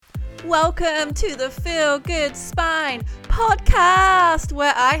Welcome to the Feel Good Spine podcast,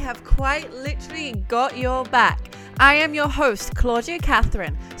 where I have quite literally got your back. I am your host, Claudia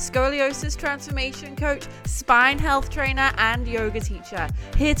Catherine, scoliosis transformation coach, spine health trainer, and yoga teacher,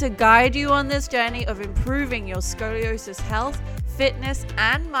 here to guide you on this journey of improving your scoliosis health, fitness,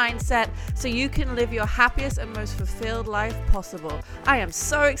 and mindset so you can live your happiest and most fulfilled life possible. I am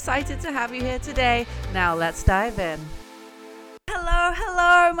so excited to have you here today. Now let's dive in.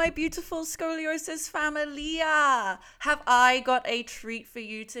 Hello, my beautiful scoliosis familia. Have I got a treat for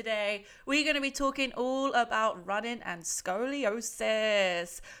you today? We're going to be talking all about running and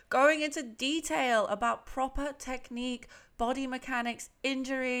scoliosis, going into detail about proper technique, body mechanics,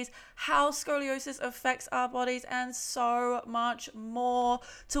 injuries, how scoliosis affects our bodies, and so much more.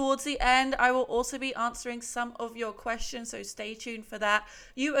 Towards the end, I will also be answering some of your questions, so stay tuned for that.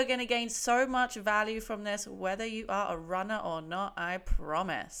 You are going to gain so much value from this, whether you are a runner or not, I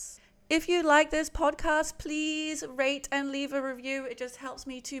promise. If you like this podcast, please rate and leave a review. It just helps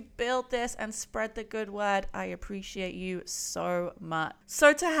me to build this and spread the good word. I appreciate you so much.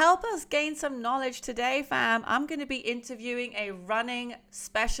 So to help us gain some knowledge today, fam, I'm going to be interviewing a running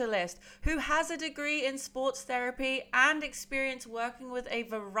specialist who has a degree in sports therapy and experience working with a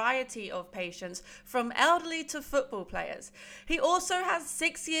variety of patients, from elderly to football players. He also has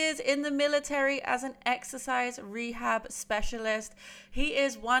 6 years in the military as an exercise rehab specialist. He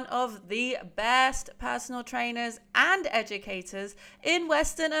is one of the best personal trainers and educators in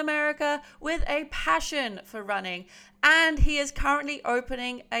Western America with a passion for running. And he is currently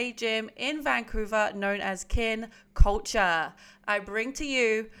opening a gym in Vancouver known as Kin Culture. I bring to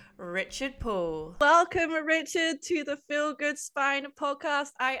you Richard Poole. Welcome, Richard, to the Feel Good Spine podcast.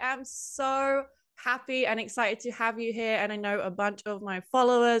 I am so happy and excited to have you here, and I know a bunch of my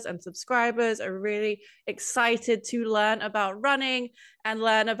followers and subscribers are really excited to learn about running and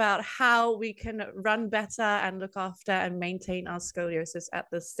learn about how we can run better and look after and maintain our scoliosis at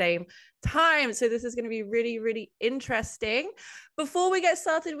the same time. So this is going to be really, really interesting. Before we get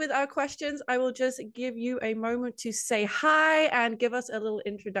started with our questions, I will just give you a moment to say hi and give us a little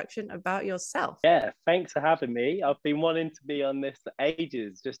introduction about yourself. Yeah, thanks for having me. I've been wanting to be on this for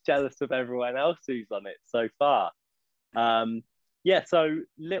ages, just jealous of everyone else who's on it so far. So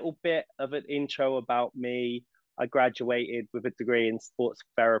little bit of an intro about me. I graduated with a degree in sports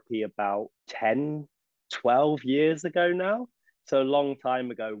therapy about 10, 12 years ago now. So a long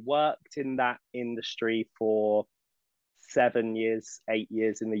time ago. Worked in that industry for 7 years, 8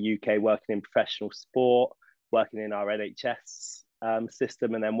 years in the UK, working in professional sport, working in our NHS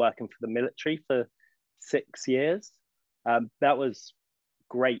system, and then working for the military for 6 years. That was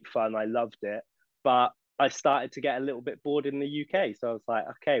great fun. I loved it. But I started to get a little bit bored in the UK. So I was like,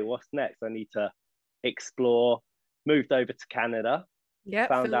 okay, what's next? I need to explore. Moved over to Canada. Yeah,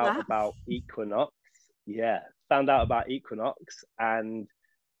 found out about Equinox. Found out about Equinox and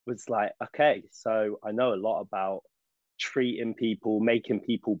was like, okay, so I know a lot about treating people, making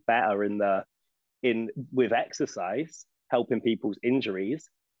people better with exercise, helping people's injuries.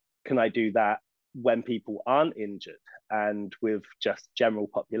 Can I do that when people aren't injured and with just general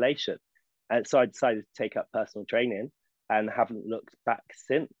population? And so I decided to take up personal training and haven't looked back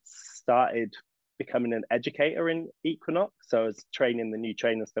since. Started becoming an educator in Equinox. So I was training the new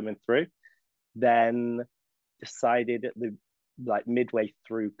trainers coming through. Then decided at the midway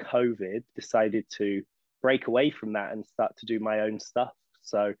through COVID, decided to break away from that and start to do my own stuff.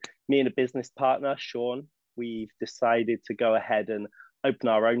 So me and a business partner, Sean, we've decided to go ahead and open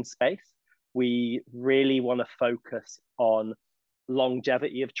our own space. We really want to focus on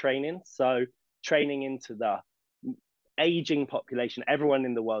longevity of training. So training into the aging population. Everyone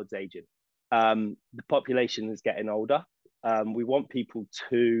in the world's aging. The population is getting older. We want people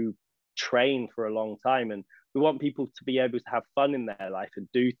to train for a long time, and we want people to be able to have fun in their life and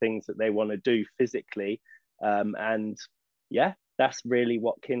do things that they want to do physically. That's really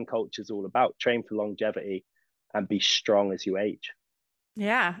what Kin Culture is all about. Train for longevity and be strong as you age.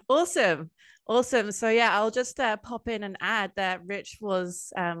 Yeah, awesome. So I'll just pop in and add that Rich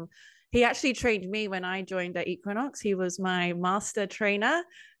was he actually trained me when I joined at Equinox. He was my master trainer.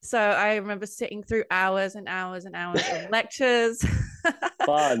 So I remember sitting through hours and hours and hours of lectures.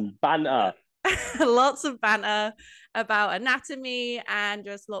 Fun, banter. Lots of banter about anatomy and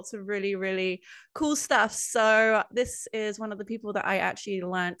just lots of really, really cool stuff. So this is one of the people that I actually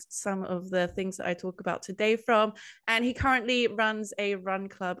learned some of the things that I talk about today from. And he currently runs a run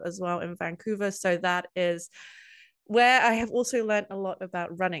club as well in Vancouver. So that is where I have also learned a lot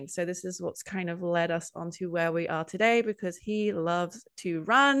about running. So this is what's kind of led us onto where we are today, because he loves to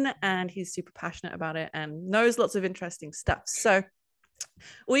run and he's super passionate about it and knows lots of interesting stuff. So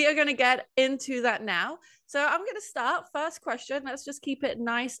We are going to get into that now. So I'm going to start. First question. Let's just keep it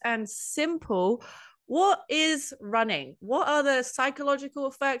nice and simple. What is running? What are the psychological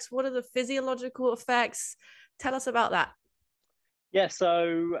effects? What are the physiological effects? Tell us about that. Yeah,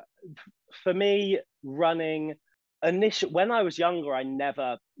 so for me, running when I was younger, I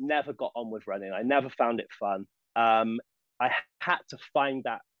never got on with running. I never found it fun. I had to find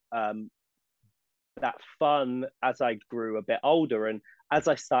um, that fun as I grew a bit older, and as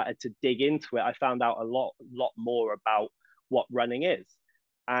I started to dig into it, I found out a lot more about what running is.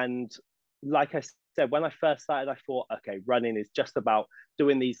 And like I said, when I first started, I thought, okay, running is just about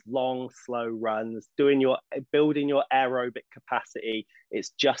doing these long, slow runs, building your aerobic capacity. It's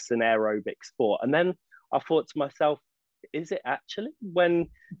just an aerobic sport. And then I thought to myself, is it actually? When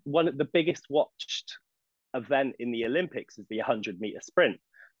one of the biggest watched event in the Olympics is the 100-meter sprint.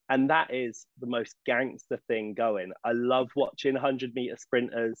 And that is the most gangster thing going. I love watching 100-meter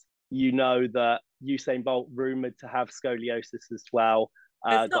sprinters. You know that Usain Bolt rumored to have scoliosis as well.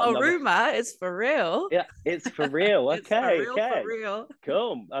 It's Got not a another. rumor, it's for real. Yeah, it's for real. It's for Okay, real, for okay, real.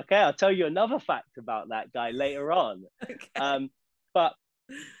 cool. Okay, I'll tell you another fact about that guy later on. Okay. But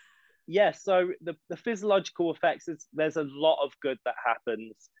yeah, so the physiological effects is there's a lot of good that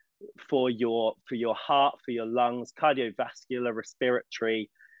happens for your heart, for your lungs, cardiovascular, respiratory.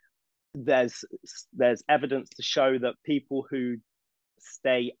 There's there's evidence to show that people who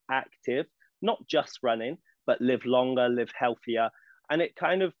stay active, not just running, but live longer, live healthier, and it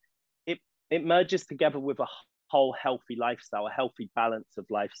it merges together with a whole healthy lifestyle, a healthy balance of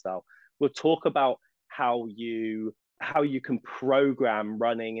lifestyle. We'll talk about how you can program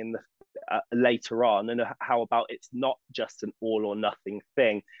running in the later on, and how about it's not just an all or nothing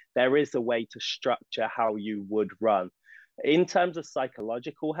thing. There is a way to structure how you would run. In terms of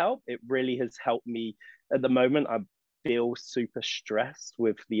psychological help, it really has helped me. At the moment, I feel super stressed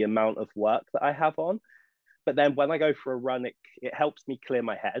with the amount of work that I have on. But then when I go for a run, it helps me clear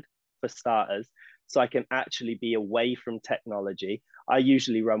my head, for starters, so I can actually be away from technology. I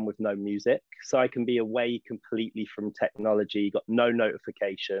usually run with no music, so I can be away completely from technology, got no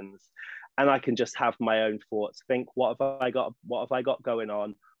notifications, and I can just have my own thoughts, think, what have I got going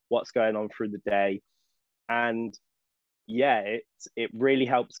on? What's going on through the day? And yeah, it really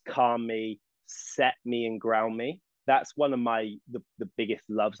helps calm me, set me, and ground me. That's one of the biggest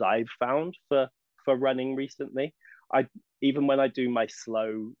loves I've found for running recently. I Even when I do my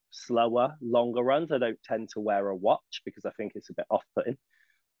slower, longer runs, I don't tend to wear a watch because I think it's a bit off-putting.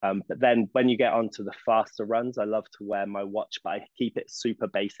 But then when you get onto the faster runs, I love to wear my watch, but I keep it super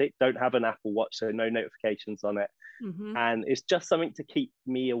basic. Don't have an Apple Watch, so no notifications on it. Mm-hmm. And it's just something to keep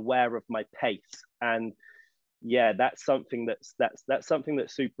me aware of my pace. And yeah, that's something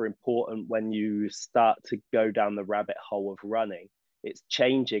that's super important when you start to go down the rabbit hole of running. It's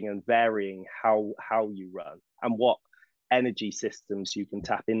changing and varying how you run and what energy systems you can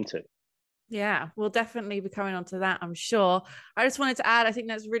tap into. Yeah, we'll definitely be coming on to that, I'm sure. I just wanted to add, I think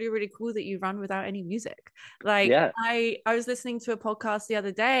that's really, really cool that you run without any music. Like Yeah, I was listening to a podcast the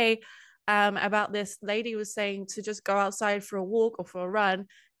other day about this lady was saying to just go outside for a walk or for a run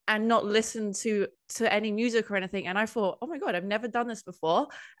and not listen to any music or anything. And I thought, oh my God, I've never done this before.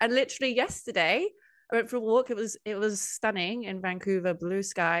 And literally yesterday, I went for a walk. It was stunning in Vancouver, blue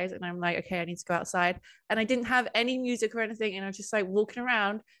skies, and I'm like, okay, I need to go outside. And I didn't have any music or anything, and I was just like walking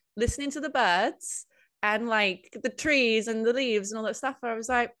around, listening to the birds and like the trees and the leaves and all that stuff. I was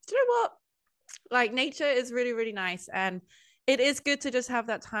like, do you know what? Like nature is really, really nice, and it is good to just have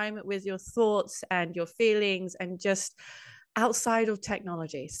that time with your thoughts and your feelings and just outside of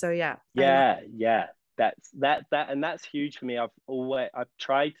technology. So yeah, I love. yeah. And that's huge for me. I've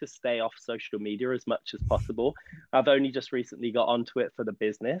tried to stay off social media as much as possible. I've only just recently got onto it for the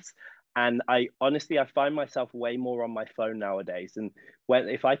business, and I honestly I find myself way more on my phone nowadays. And when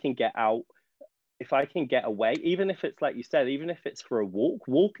if I can get out, if I can get away, even if it's like you said, even if it's for a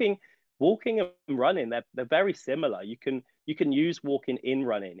walking and running, they're very similar. You can use walking in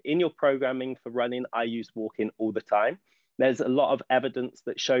running. In your programming for running, I use walking all the time. There's a lot of evidence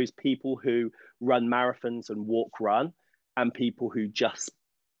that shows people who run marathons and walk run, and people who just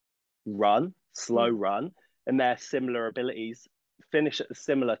run, slow Mm, run, and their similar abilities finish at a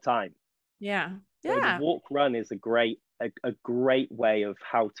similar time. yeah, So the yeah. walk run is a great way of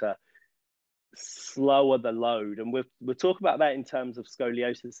how to slower the load. And we'll talk about that in terms of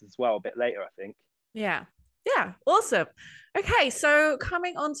scoliosis as well a bit later, I think. Yeah. Yeah. Awesome. Okay. So,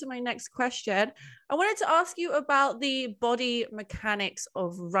 coming on to my next question, I wanted to ask you about the body mechanics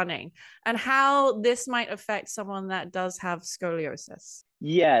of running and how this might affect someone that does have scoliosis.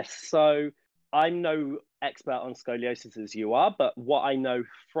 Yes. So I'm no expert on scoliosis as you are, but what I know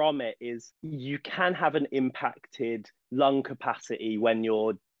from it is you can have an impacted lung capacity when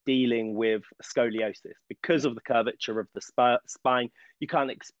you're dealing with scoliosis because Yeah. of the curvature of the spine. You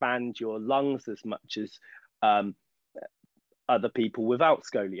can't expand your lungs as much as um, other people without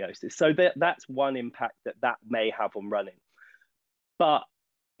scoliosis. So that's one impact that may have on running. But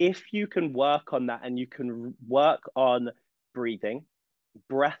if you can work on that and you can work on breathing,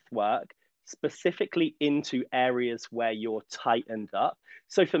 breath work, specifically into areas where you're tightened up.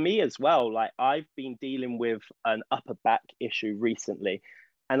 So for me as well, like I've been dealing with an upper back issue recently,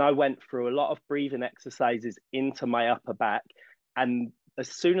 and I went through a lot of breathing exercises into my upper back. And as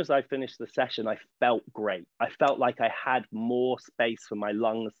soon as I finished the session, I felt great. I felt like I had more space for my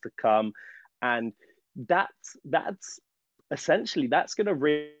lungs to come. And that's essentially that's going to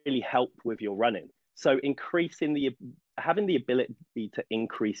really help with your running. So increasing the having the ability to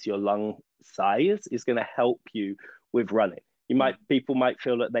increase your lung size is going to help you with running. Yeah. People might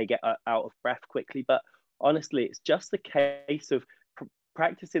feel that they get out of breath quickly, but honestly, it's just a case of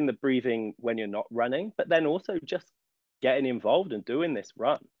practicing the breathing when you're not running, but then also just getting involved and doing this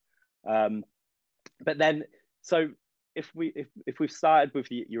run. Um, but then, so if we've started with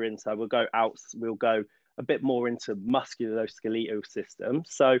your inside, we'll go out. We'll go a bit more into musculoskeletal system.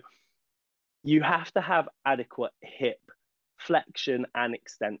 So you have to have adequate hip flexion and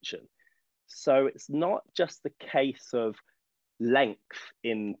extension. So it's not just the case of length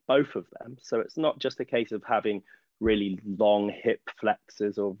in both of them. So it's not just a case of having really long hip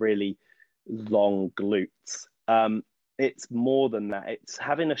flexors or really long glutes. It's more than that. It's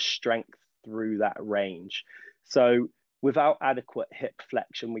having a strength through that range. So without adequate hip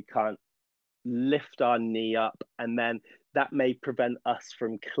flexion, we can't lift our knee up, and then that may prevent us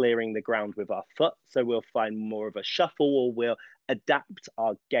from clearing the ground with our foot. So we'll find more of a shuffle, or we'll adapt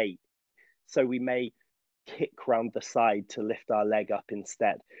our gait. So we may kick round the side to lift our leg up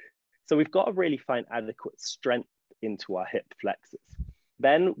instead. So we've got to really find adequate strength into our hip flexors.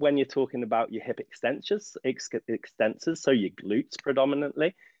 Then when you're talking about your hip extensors, so your glutes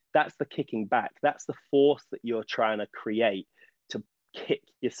predominantly, that's the kicking back. That's the force that you're trying to create to kick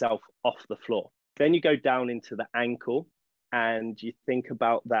yourself off the floor. Then you go down into the ankle and you think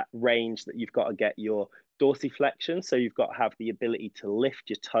about that range that you've got to get your dorsiflexion. So you've got to have the ability to lift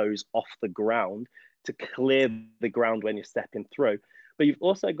your toes off the ground to clear the ground when you're stepping through. But you've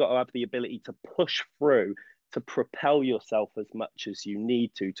also got to have the ability to push through to propel yourself as much as you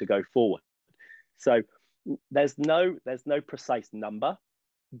need to go forward. So there's no precise number,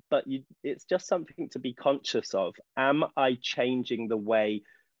 but it's just something to be conscious of. Am I changing the way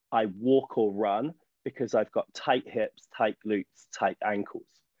I walk or run because I've got tight hips, tight glutes, tight ankles?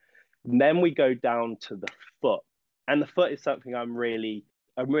 And then we go down to the foot, and the foot is something I'm really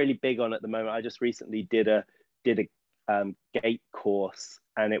big on at the moment. I just recently did a gait course,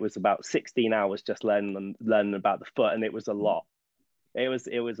 and it was about 16 hours just learning about the foot, and it was a lot. It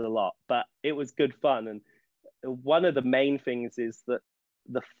was a lot, but it was good fun. And one of the main things is that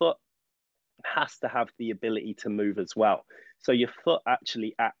the foot has to have the ability to move as well. So your foot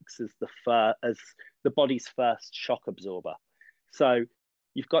actually acts as the body's first shock absorber. So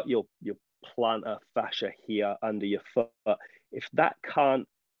you've got your plantar fascia here under your foot. If that can't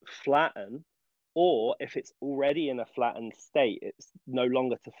flatten, or if it's already in a flattened state, it's no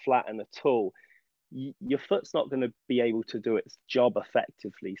longer to flatten at all, your foot's not going to be able to do its job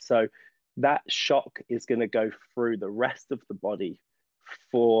effectively. So that shock is going to go through the rest of the body.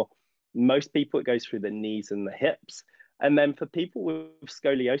 For most people, it goes through the knees and the hips. And then for people with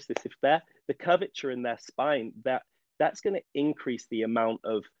scoliosis, if they're the curvature in their spine, that's going to increase the amount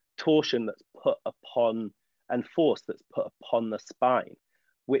of torsion that's put upon and force that's put upon the spine,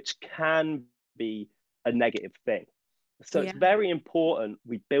 which can be a negative thing. So it's Yeah. very important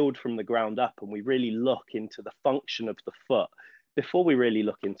we build from the ground up and we really look into the function of the foot before we really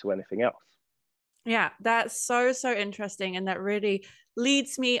look into anything else. Yeah, that's so, so interesting. And that really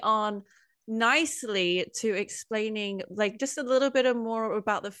leads me on nicely to explaining like just a little bit more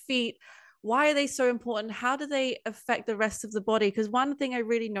about the feet. Why are they so important? How do they affect the rest of the body? Because one thing I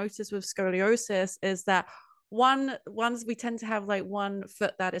really noticed with scoliosis is that ones we tend to have like one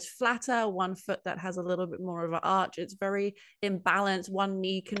foot that is flatter, one foot that has a little bit more of an arch. It's very imbalanced. One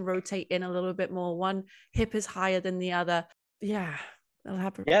knee can rotate in a little bit more. One hip is higher than the other. Yeah,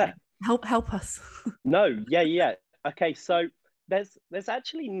 elaborate. Yeah. Help us. No, yeah. Okay, so there's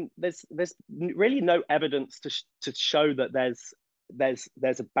really no evidence to show that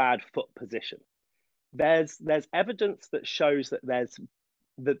there's a bad foot position. There's evidence that shows that there's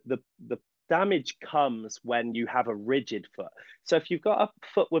the damage comes when you have a rigid foot. So if you've got a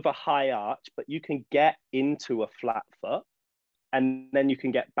foot with a high arch, but you can get into a flat foot and then you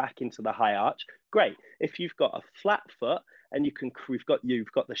can get back into the high arch, great. If you've got a flat foot and you've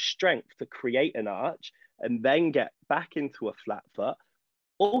got the strength to create an arch and then get back into a flat foot,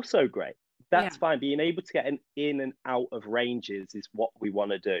 also great. Yeah. That's fine. Being able to get an in and out of ranges is what we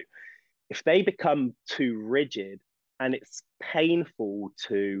want to do. If they become too rigid and it's painful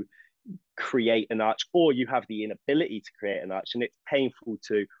to create an arch, or you have the inability to create an arch and it's painful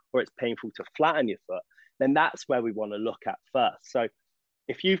to flatten your foot, then that's where we want to look at first. So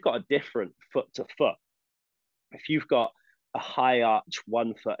if you've got a different foot to foot, if you've got a high arch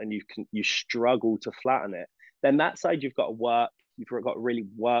one foot and you struggle to flatten it, then that side you've got to work. You've got to really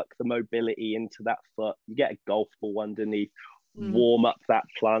work the mobility into that foot. You get a golf ball underneath, warm up that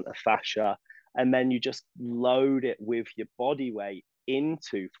plantar fascia, and then you just load it with your body weight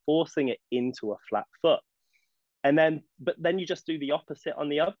forcing it into a flat foot. But then you just do the opposite on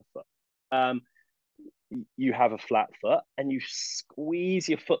the other foot. You have a flat foot and you squeeze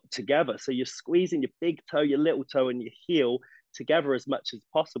your foot together. So you're squeezing your big toe, your little toe, and your heel together as much as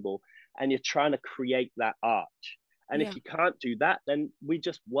possible. And you're trying to create that arch. And if you can't do that, then we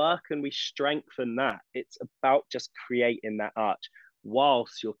just work and we strengthen that. It's about just creating that arch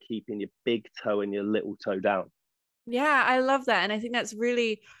whilst you're keeping your big toe and your little toe down. Yeah, I love that. And I think that's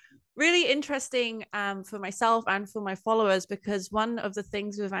really, really interesting for myself and for my followers, because one of the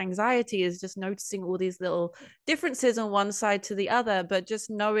things with anxiety is just noticing all these little differences on one side to the other, but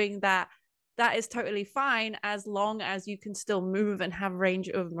just knowing that that is totally fine as long as you can still move and have range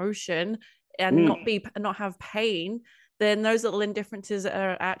of motion and not have pain. Then those little indifferences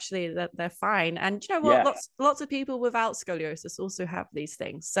are actually that they're fine. And you know what? Lots of people without scoliosis also have these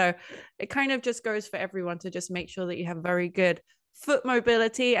things. So it kind of just goes for everyone to just make sure that you have very good foot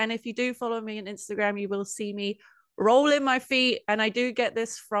mobility. And if you do follow me on Instagram, you will see me rolling my feet. And I do get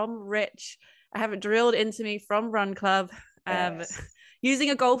this from Rich. I have it drilled into me from Run Club.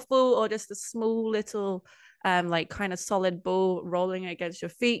 Using a golf ball or just a small little like kind of solid ball, rolling it against your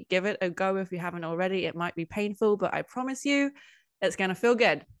feet. Give it a go if you haven't already. It might be painful, but I promise you it's going to feel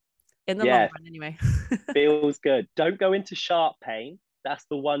good in the long run anyway. Feels good. Don't go into sharp pain. That's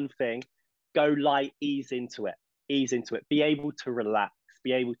the one thing. Go light, ease into it. Be able to relax,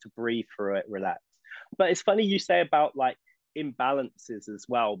 be able to breathe through it, relax. But it's funny you say about like imbalances as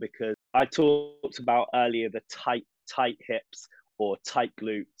well, because I talked about earlier the tight hips or tight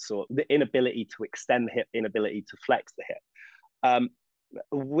glutes, or the inability to extend the hip, inability to flex the hip.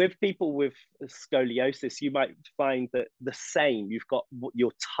 With people with scoliosis, you might find that the same. You've got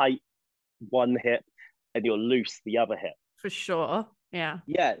your tight one hip and you're loose the other hip. For sure. Yeah.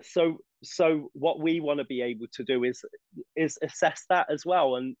 Yeah. So what we want to be able to do is assess that as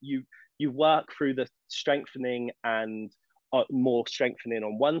well, and you work through the strengthening and more strengthening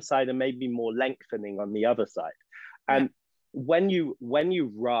on one side and maybe more lengthening on the other side. And when you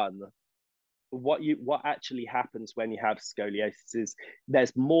run, what actually happens when you have scoliosis is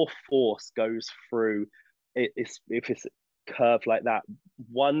there's more force goes through it. If it's curved like that,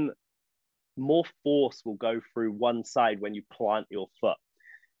 more force will go through one side when you plant your foot.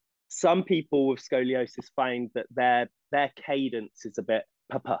 Some people with scoliosis find that their cadence is a bit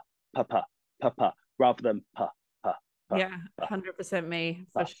pa rather than pa. Yeah, 100% me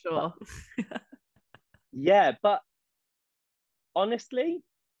for sure. Yeah, but honestly,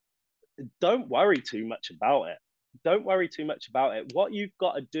 don't worry too much about it. What you've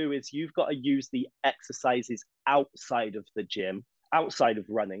got to do is you've got to use the exercises outside of the gym, outside of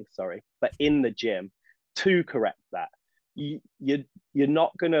running, sorry, but in the gym to correct that. You're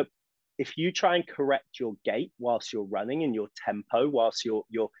not going to, if you try and correct your gait whilst you're running and your tempo, whilst your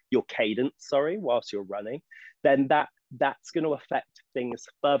cadence, sorry, whilst you're running, then that's going to affect things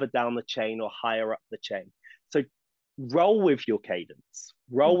further down the chain or higher up the chain. So roll with your cadence.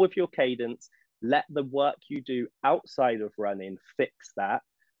 Let the work you do outside of running fix that,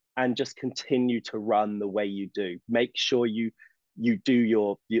 and just continue to run the way you do. Make sure you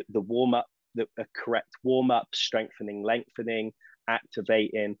do the warm up, the correct warm up, strengthening, lengthening,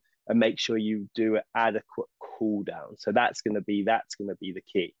 activating, and make sure you do an adequate cool down. So that's going to be the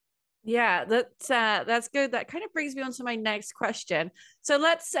key. Yeah, that's good. That kind of brings me on to my next question. So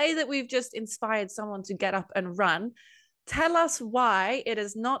let's say that we've just inspired someone to get up and run. Tell us why it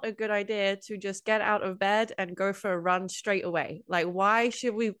is not a good idea to just get out of bed and go for a run straight away. Like, why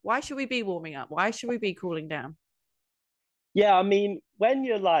should we be warming up? Why should we be cooling down? Yeah, I mean, when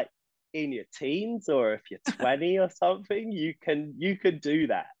you're like in your teens or if you're 20 or something, you can do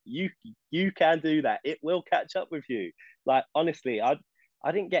that. You can do that. It will catch up with you. Like honestly,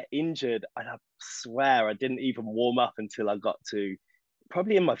 I didn't get injured, and I swear I didn't even warm up until I got to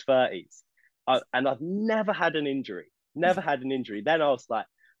probably in my 30s. And I've never had an injury, never had an injury. Then I was like,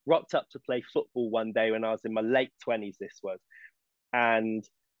 rocked up to play football one day when I was in my late 20s, this was. And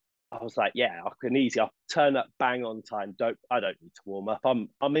I was like, yeah, I'll turn up bang on time. I don't need to warm up.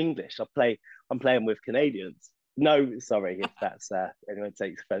 I'm English. I'm playing with Canadians. No, sorry if that's anyone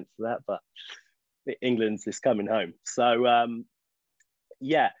takes offense to that, but England's is coming home. So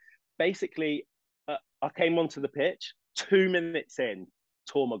yeah, basically, I came onto the pitch 2 minutes in,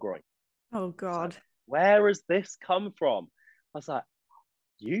 tore my groin. Oh So God. where has this come from? I was like,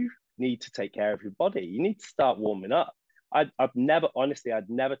 you need to take care of your body. You need to start warming up. I've never, honestly, I'd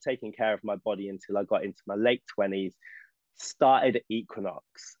never taken care of my body until I got into my late 20s, started at Equinox,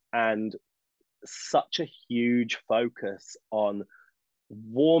 and such a huge focus on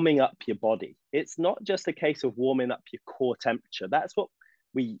warming up your body. It's not just a case of warming up your core temperature. That's what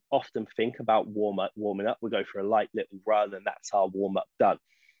we often think about warming up. We go for a light little run, and that's our warm up done.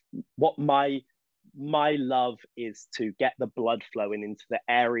 What my love is to get the blood flowing into the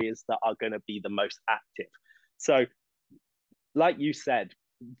areas that are going to be the most active. So, like you said,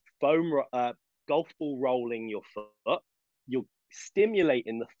 golf ball rolling your foot, you're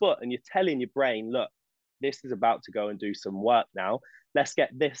stimulating the foot, and you're telling your brain, look, this is about to go and do some work now. Let's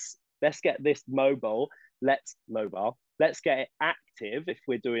get this mobile. Let's get it active if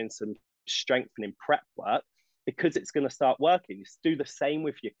we're doing some strengthening prep work, because it's going to start working. You do the same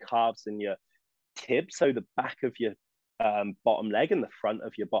with your calves and your tibs, so the back of your bottom leg and the front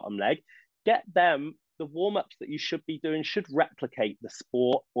of your bottom leg. Get them, the warm-ups that you should be doing should replicate the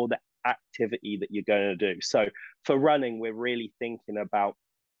sport or the activity that you're going to do. So for running, we're really thinking about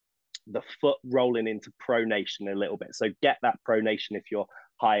the foot rolling into pronation a little bit. So get that pronation if you're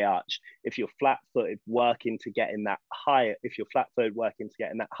high arch. If you're flat footed, working to get in that high. If you're flat footed, working to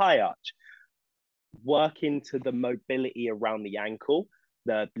get in that high arch. Work into the mobility around the ankle,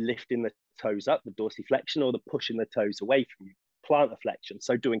 the lifting the toes up, the dorsiflexion, or the pushing the toes away from you, plantar flexion.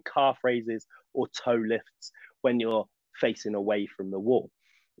 So doing calf raises or toe lifts when you're facing away from the wall.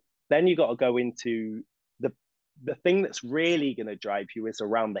 Then you got to go into the thing that's really going to drive you is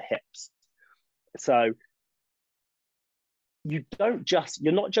around the hips. So you're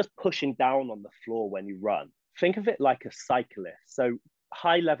not just pushing down on the floor when you run. Think of it like a cyclist. So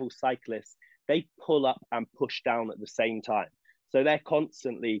high level cyclists, they pull up and push down at the same time. So they're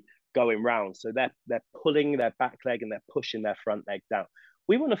constantly going round. So they're pulling their back leg and they're pushing their front leg down.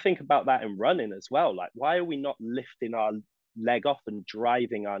 We want to think about that in running as well. Like, why are we not lifting our leg off and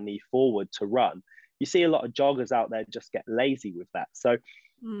driving our knee forward to run? You see a lot of joggers out there just get lazy with that. So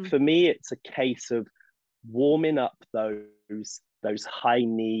for me, it's a case of warming up those high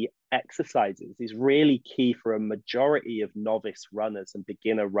knee exercises is really key for a majority of novice runners and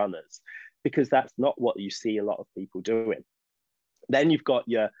beginner runners, because that's not what you see a lot of people doing. Then you've got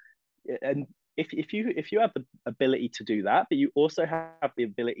and if you have the ability to do that, but you also have the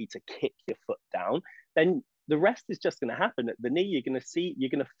ability to kick your foot down, then the rest is just going to happen. At the knee, you're going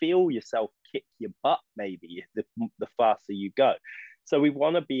to feel yourself kick your butt, maybe the faster you go. So we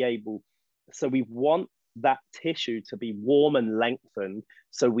want that tissue to be warm and lengthened,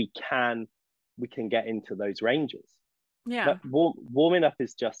 so we can get into those ranges. Yeah. But warming up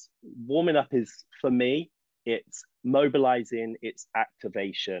is for me, it's mobilizing, it's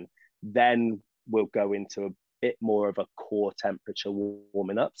activation. Then we'll go into a bit more of a core temperature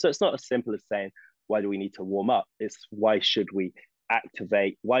warming up. So it's not as simple as saying, why do we need to warm up? It's why should we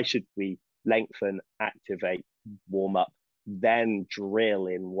activate? Why should we lengthen, activate, warm up, then drill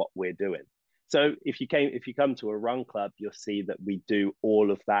in what we're doing? So if you come to a run club, you'll see that we do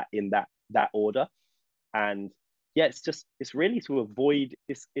all of that in that order. And yeah, it's really to avoid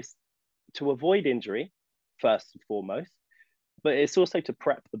injury first and foremost, but it's also to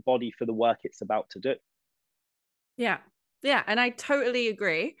prep the body for the work it's about to do. Yeah. Yeah. And I totally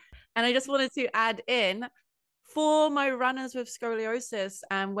agree. And I just wanted to add in, for my runners with scoliosis,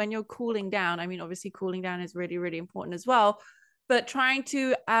 and when you're cooling down, I mean, obviously cooling down is really, really important as well, but trying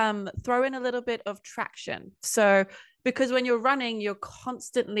to throw in a little bit of traction. So because when you're running, you're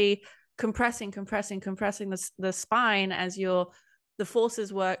constantly compressing the spine as the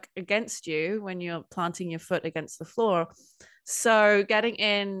forces work against you when you're planting your foot against the floor. So getting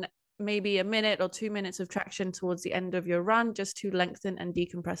in maybe a minute or 2 minutes of traction towards the end of your run, just to lengthen and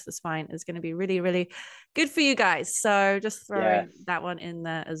decompress the spine, is going to be really, really good for you guys. So just throwing that one in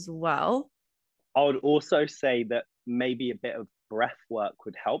there as well. I would also say that maybe a bit of breath work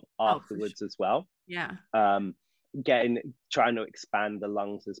would help afterwards as well. Yeah. Trying to expand the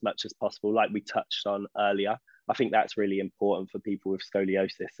lungs as much as possible, like we touched on earlier. I think that's really important for people with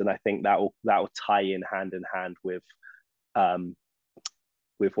scoliosis, and I think that will tie in hand um,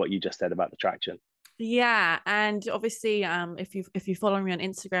 with what you just said about the traction. Yeah, and obviously, if you follow me on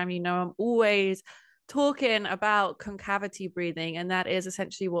Instagram, you know I'm always talking about concavity breathing, and that is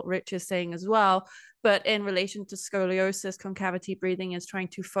essentially what Rich is saying as well. But in relation to scoliosis, concavity breathing is trying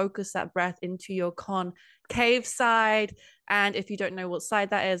to focus that breath into your concave side. And if you don't know what side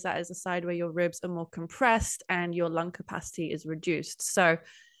that is the side where your ribs are more compressed and your lung capacity is reduced. So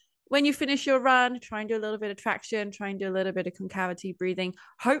when you finish your run, try and do a little bit of traction, try and do a little bit of concavity breathing.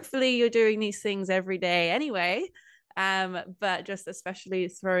 Hopefully, you're doing these things every day anyway, but just especially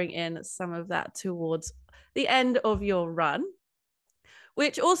throwing in some of that towards the end of your run.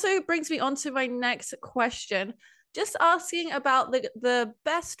 Which also brings me on to my next question. Just asking about the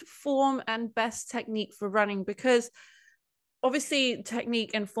best form and best technique for running, because obviously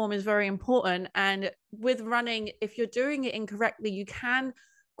technique and form is very important, and with running, if you're doing it incorrectly, you can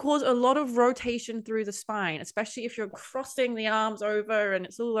cause a lot of rotation through the spine, especially if you're crossing the arms over and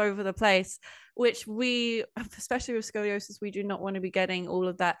it's all over the place, which we, especially with scoliosis, we do not want to be getting all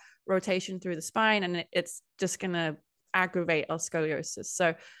of that rotation through the spine, and it's just going to aggravate our scoliosis.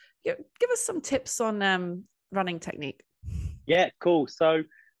 So give us some tips on running technique. Yeah, cool. So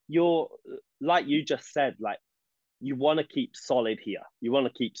you're like you just said, like you want to keep solid here. You want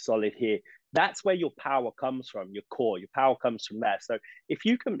to keep solid here. That's where your power comes from, your core. Your power comes from there. So if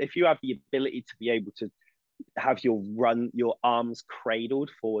you have the ability to be able to have your arms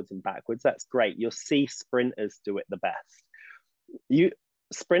cradled forwards and backwards, that's great. You'll see sprinters do it the best. You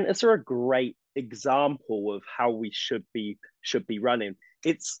sprinters are a great example of how we should be running.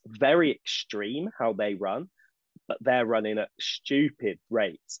 It's very extreme how they run, but they're running at stupid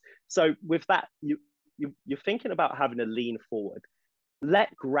rates. So with that, you're thinking about having to lean forward.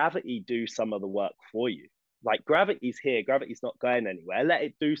 Let gravity do some of the work for you. Like gravity's here, gravity's not going anywhere. Let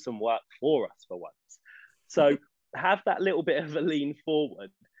it do some work for us for once. So have that little bit of a lean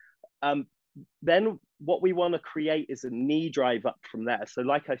forward. Um, then what we want to create is a knee drive up from there. So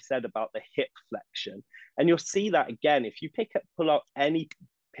like I said about the hip flexion, and you'll see that again if you pull out any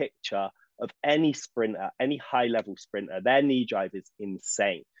picture of any sprinter, any high level sprinter, their knee drive is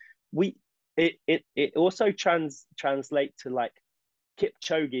insane. It also translate to like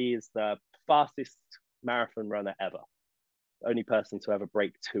Kipchoge is the fastest marathon runner ever, only person to ever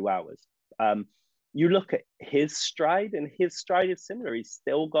break 2 hours. You look at his stride, and his stride is similar. He's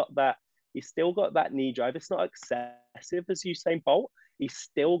still got that knee drive. It's not excessive as Usain Bolt. He's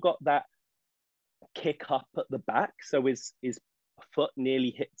still got that kick up at the back, so his foot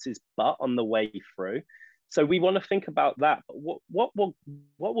nearly hits his butt on the way through. So we want to think about that. But what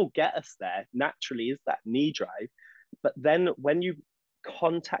will get us there naturally is that knee drive. But then when you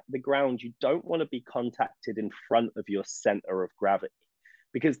contact the ground, you don't want to be contacted in front of your center of gravity,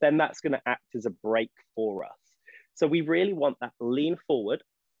 because then that's going to act as a brake for us. So we really want that lean forward.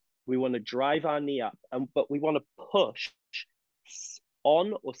 We want to drive our knee up, but we want to push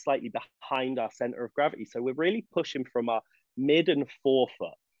on or slightly behind our center of gravity. So we're really pushing from our mid and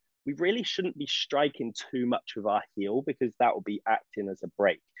forefoot. We really shouldn't be striking too much with our heel, because that will be acting as a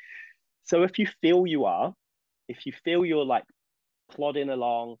brake. So if you feel you're like plodding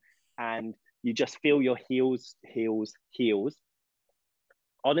along and you just feel your heels,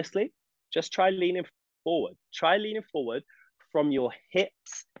 honestly, just try leaning forward. Try leaning forward from your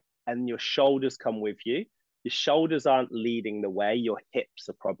hips, and your shoulders come with you. Your shoulders aren't leading the way, your hips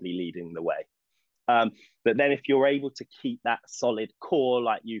are probably leading the way. But then if you're able to keep that solid core,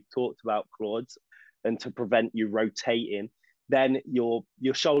 like you've talked about, Claude, and to prevent you rotating, then your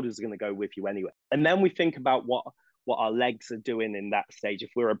shoulders are going to go with you anyway. And then we think about what our legs are doing in that stage.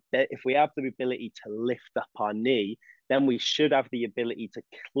 If we have the ability to lift up our knee, then we should have the ability to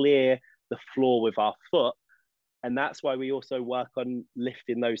clear the floor with our foot. And that's why we also work on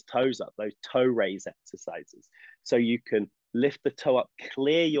lifting those toes up, those toe raise exercises. So you can lift the toe up,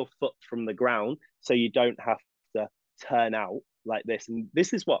 clear your foot from the ground, so you don't have to turn out like this. And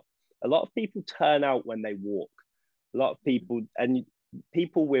this is what a lot of people turn out when they walk. A lot of people, and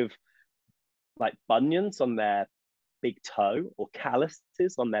people with like bunions on their big toe or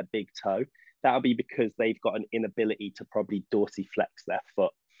calluses on their big toe, that'll be because they've got an inability to probably dorsiflex their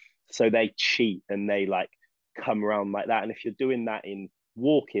foot. So they cheat and they like come around like that. And if you're doing that in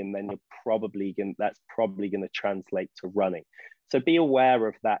walking, then that's probably going to translate to running. So be aware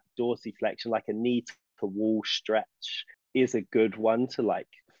of that dorsiflexion, like a knee to wall stretch is a good one to like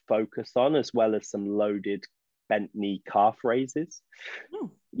focus on, as well as some loaded bent knee calf raises.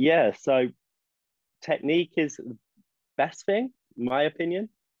 Yeah, so technique is the best thing, in my opinion.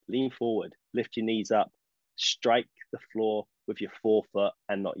 Lean forward, lift your knees up, strike the floor with your forefoot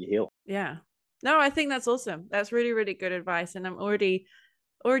and not your heel. Yeah. No, I think that's awesome. That's really, really good advice. And I'm already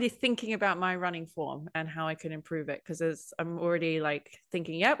thinking about my running form and how I can improve it, because I'm already like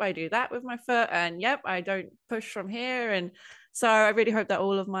thinking, yep, I do that with my foot, and yep, I don't push from here. And so I really hope that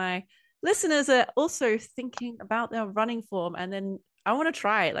all of my listeners are also thinking about their running form, and then I want to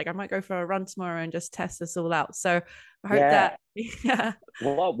try it. Like I might go for a run tomorrow and just test this all out. So I hope Yeah. that yeah.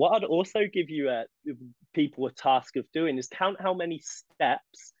 What I'd also give you people a task of doing is count how many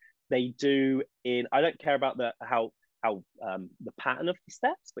steps they do in. I don't care about how the pattern of the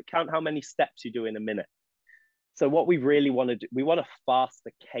steps, but count how many steps you do in a minute. So what we really want to do, we want to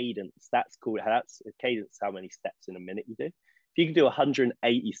faster cadence. That's called that's a cadence. How many steps in a minute you do? If you can do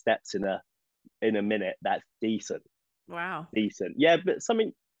 180 steps in a minute, that's decent. Wow. Decent. Yeah, but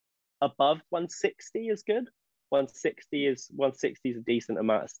something above 160 is good. 160 is a decent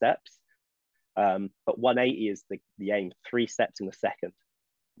amount of steps. But 180 is the aim. 3 steps in a second.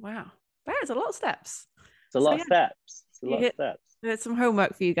 Wow. That is a lot of steps. It's a So lot of yeah, steps. It's a you lot of hit steps. there's some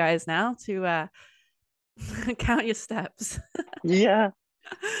homework for you guys now to count your steps. Yeah,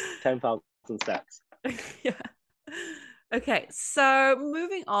 10,000 steps. Yeah. Okay, so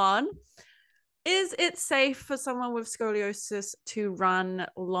moving on. Is it safe for someone with scoliosis to run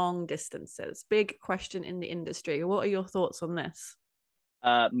long distances? Big question in the industry. What are your thoughts on this?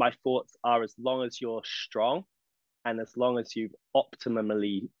 My thoughts are, as long as you're strong and as long as you've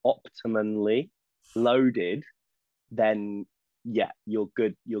optimally loaded, then yeah, you're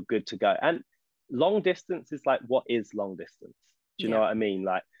good. You're good to go. And long distance is like, what is long distance? Do you know Yeah. what I mean?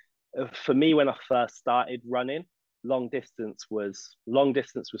 Like for me, when I first started running, long distance was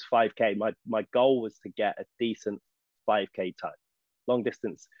 5K. My goal was to get a decent 5K time. Long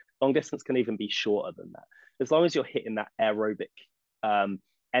distance, long distance can even be shorter than that. As long as you're hitting that aerobic um,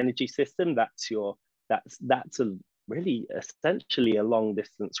 energy system, that's a really essentially a long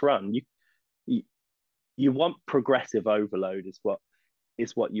distance run. You you want progressive overload is what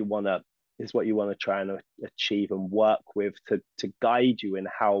you want to try and achieve and work with to guide you in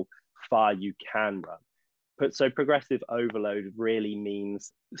how far you can run. But so progressive overload really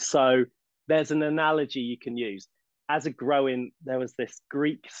means, so there's an analogy you can use. As a growing, there was this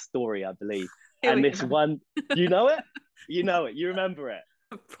Greek story, I believe, Here and we this go. one, you know it, you remember it.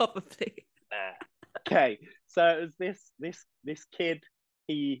 Probably. Okay, so it was this kid.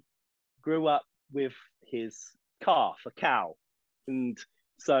 He grew up with his calf, a cow, and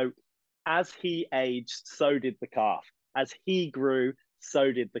so as he aged, so did the calf. As he grew,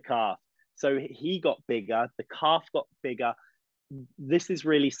 so did the calf. So he got bigger, the calf got bigger. This is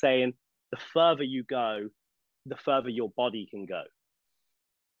really saying the further you go, the further your body can go.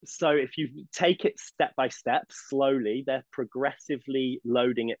 So if you take it step by step, slowly, they're progressively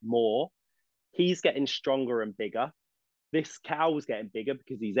loading it more. He's getting stronger and bigger. This cow was getting bigger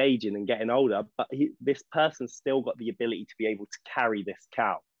because he's aging and getting older, but this person's still got the ability to be able to carry this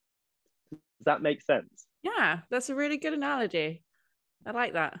cow. Does that make sense? Yeah, that's a really good analogy. I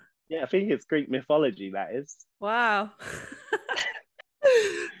like that. Yeah, I think it's Greek mythology, that is. Wow.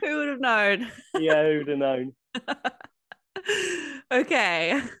 Who would have known? Yeah, who'd have known?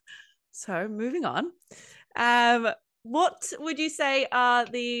 Okay. So moving on. Um, what would you say are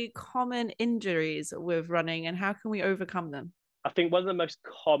the common injuries with running, and how can we overcome them? I think one of the most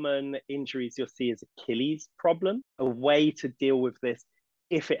common injuries you'll see is Achilles problem. A way to deal with this,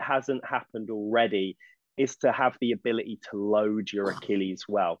 if it hasn't happened already, is to have the ability to load your Achilles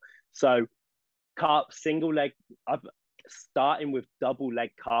well. So, single leg, starting with double leg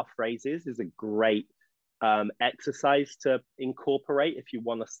calf raises is a great exercise to incorporate if you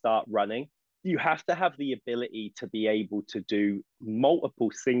want to start running. You have to have the ability to be able to do multiple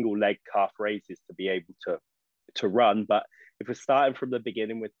single leg calf raises to be able to run. But if we're starting from the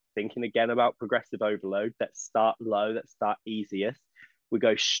beginning, we're thinking again about progressive overload. Let's start low. Let's start easiest. We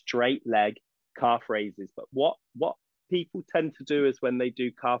go straight leg calf raises. But what people tend to do is when they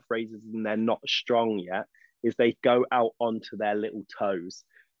do calf raises and they're not strong yet, is they go out onto their little toes.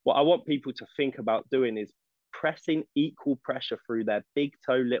 What I want people to think about doing is pressing equal pressure through their big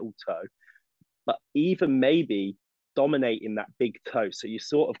toe, little toe, but even maybe dominating that big toe. So you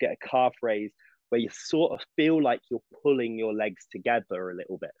sort of get a calf raise where you sort of feel like you're pulling your legs together a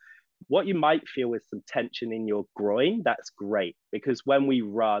little bit. What you might feel is some tension in your groin. That's great because when we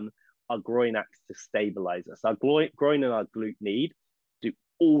run, our groin acts to stabilize us. Our groin and our glute med do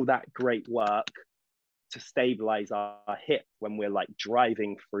all that great work to stabilize our hip when we're like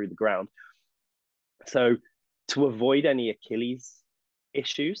driving through the ground. So to avoid any Achilles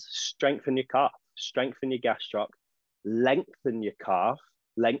issues, strengthen your calf, strengthen your gastroc, lengthen your calf,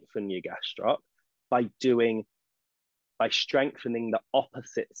 lengthen your gastroc. by strengthening the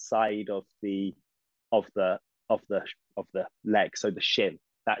opposite side of the of the of the of the leg, so the shin,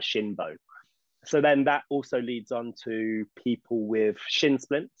 that shin bone. So then that also leads on to people with shin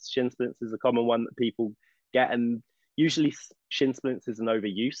splints. Shin splints is a common one that people get, and usually shin splints is an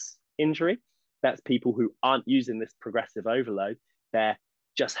overuse injury. That's people who aren't using this progressive overload. They're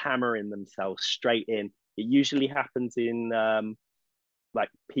just hammering themselves straight in. It usually happens in like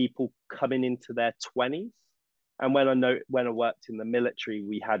people coming into their 20s. And when I worked in the military,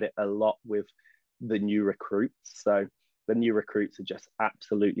 we had it a lot with the new recruits. So the new recruits are just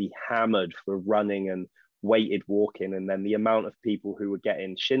absolutely hammered for running and weighted walking. And then the amount of people who were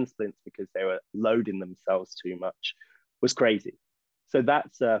getting shin splints because they were loading themselves too much was crazy. So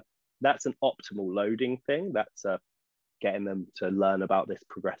that's an optimal loading thing. That's getting them to learn about this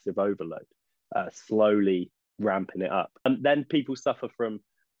progressive overload, slowly ramping it up. And then people suffer from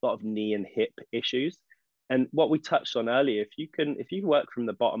a lot of knee and hip issues. And what we touched on earlier, if you work from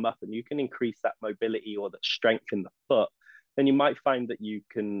the bottom up and you can increase that mobility or that strength in the foot, then you might find that you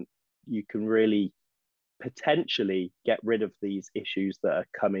can really potentially get rid of these issues that are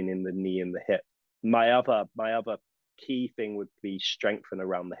coming in the knee and the hip. My other key thing would be strengthen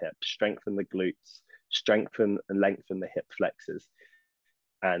around the hip, strengthen the glutes, strengthen and lengthen the hip flexors,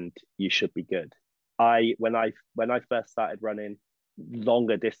 and you should be good. When I first started running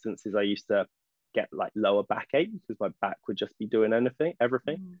longer distances, I used to get like lower backache because my back would just be doing everything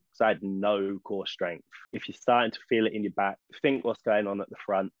because I had no core strength. If you're starting to feel it in your back, think what's going on at the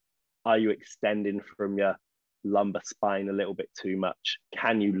front. Are you extending from your lumbar spine a little bit too much?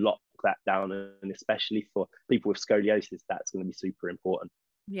 Can you lock that down? And especially for people with scoliosis, that's going to be super important.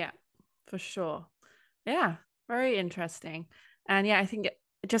 Yeah, for sure. Yeah, very interesting. And yeah, I think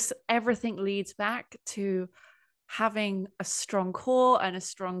just everything leads back to having a strong core and a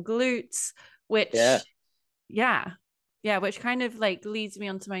strong glutes, which which kind of like leads me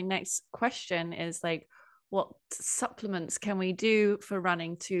on to my next question is like, what supplements can we do for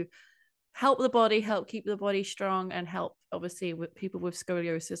running to help the body, help keep the body strong, and help obviously with people with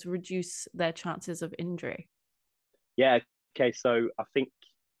scoliosis reduce their chances of injury? Yeah. Okay. So I think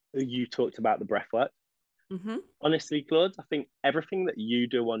you talked about the breath work. Mm-hmm. Honestly, Claude, I think everything that you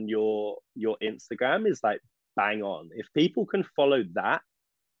do on your Instagram is like bang on. If people can follow that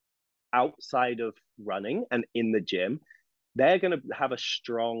outside of running and in the gym, they're going to have a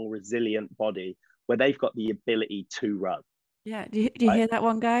strong, resilient body where they've got the ability to run. Yeah. Do you hear that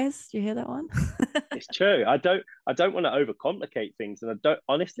one, guys? Do you hear that one? It's true. I don't want to overcomplicate things, and I don't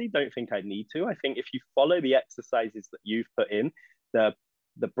think I need to. I think if you follow the exercises that you've put in, the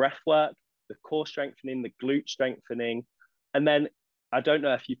breath work, the core strengthening, the glute strengthening, and then I don't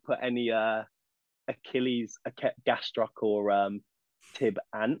know if you put any Achilles, gastroc or tib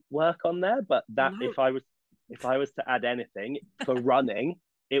ant work on there, but that No. if I was to add anything for running,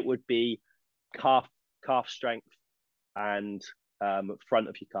 it would be calf strength and front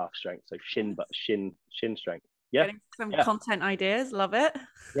of your calf strength, so shin strength. Yeah, Getting some content ideas, love it.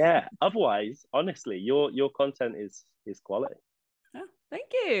 Yeah. Otherwise, honestly, your content is quality. Oh,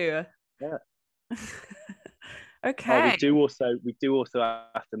 thank you. Yeah. Okay. We do also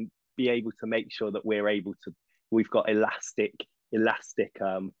have to be able to make sure that we've got elastic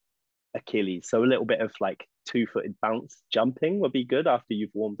Achilles. So a little bit of like 2-footed bounce jumping would be good after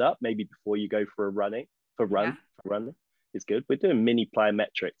you've warmed up, maybe before you go for running is good. We're doing mini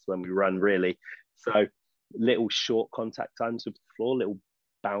plyometrics when we run, really. So little short contact times with the floor, little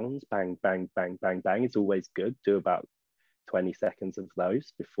bounds, bang, bang, bang, bang, bang is always good. Do about 20 seconds of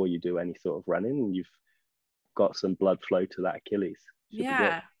those before you do any sort of running, and you've got some blood flow to that Achilles.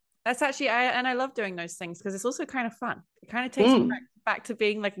 Yeah. That's actually I love doing those things because it's also kind of fun. It kind of takes you back to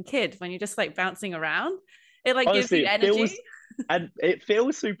being like a kid when you're just like bouncing around. It like Honestly, gives you energy. It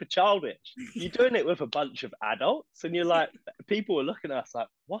feels super childish. You're doing it with a bunch of adults, and you're like, people are looking at us like,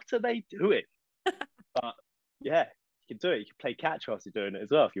 what are they doing? But yeah, you can do it. You can play catch whilst you're doing it as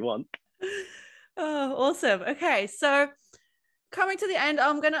well if you want. Oh, awesome. Okay, so coming to the end,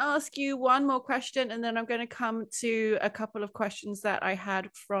 I'm going to ask you one more question, and then I'm going to come to a couple of questions that I had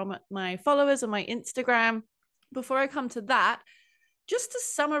from my followers on my Instagram. Before I come to that, just to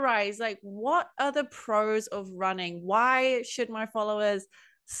summarize, like, what are the pros of running? Why should my followers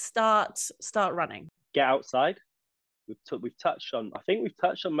start running? Get outside. We've touched on. I think we've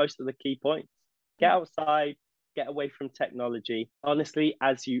touched on most of the key points. Get outside. Get away from technology. Honestly,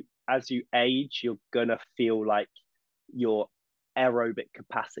 as you age, you're gonna feel like your aerobic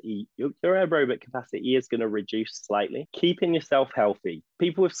capacity is going to reduce slightly. Keeping yourself healthy.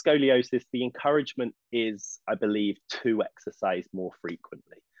 People with scoliosis, the encouragement is, I believe, to exercise more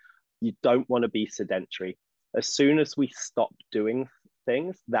frequently. You don't want to be sedentary. As soon as we stop doing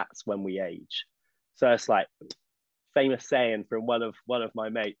things, that's when we age. So it's like famous saying from one of my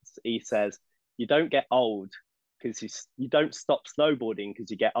mates. He says, "You don't get old because you don't stop snowboarding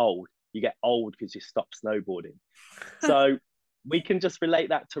because you get old. You get old because you stop snowboarding." So we can just relate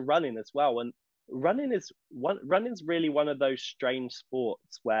that to running as well. And running's really one of those strange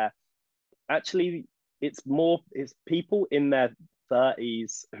sports where actually it's people in their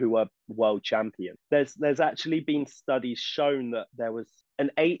 30s who are world champion. There's actually been studies shown that there was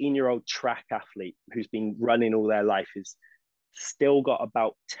an 18-year-old track athlete who's been running all their life is still got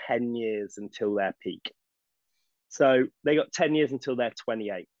about 10 years until their peak. So they got 10 years until they're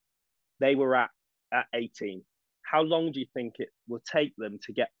 28. They were at 18. How long do you think it will take them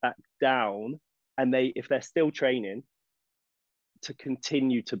to get back down? And if they're still training, to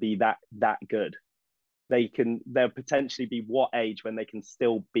continue to be that good? They'll potentially be what age when they can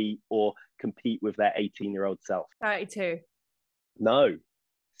still beat or compete with their 18-year-old self? 32. No,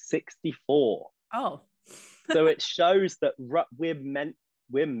 64. Oh. So it shows that we're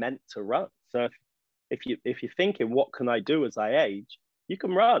meant to run. So if you're thinking, what can I do as I age? You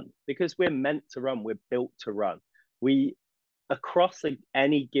can run, because we're meant to run. We're built to run. We across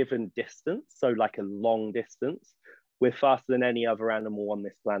any given distance, so like a long distance, we're faster than any other animal on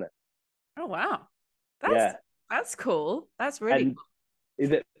this planet. Oh wow. Yeah. That's cool. That's really And cool.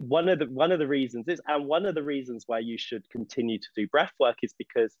 is it one of the reasons is, and one of the reasons why you should continue to do breath work is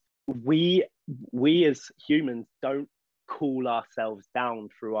because we as humans don't cool ourselves down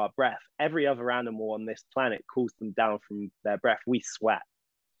through our breath. Every other animal on this planet cools them down from their breath. We sweat.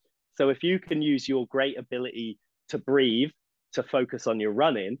 So if you can use your great ability to breathe to focus on your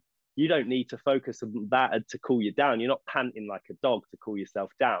running, you don't need to focus on that to cool you down. You're not panting like a dog to cool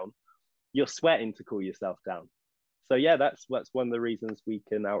yourself down. You're sweating to cool yourself down. So yeah, that's one of the reasons we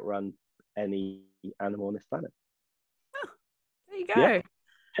can outrun any animal on this planet. Oh, there you Yeah. go.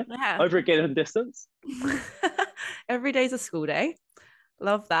 Yeah. Over a given distance. Every day's a school day.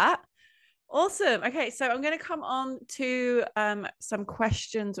 Love that. Awesome. Okay, so I'm going to come on to some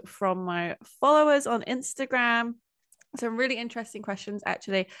questions from my followers on Instagram. Some really interesting questions,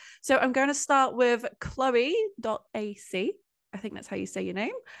 actually. So I'm going to start with Chloe.ac. I think that's how you say your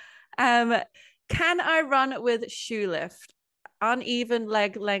name. Can I run with shoe lift? Uneven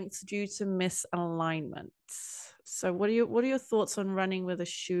leg lengths due to misalignment. So what are your thoughts on running with a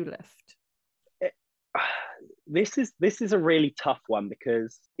shoe lift? This is a really tough one,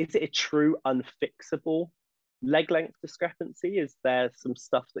 because is it a true unfixable leg length discrepancy? Is there some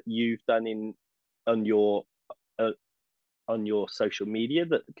stuff that you've done on your social media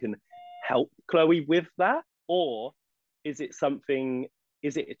that can help Chloe with that, or is it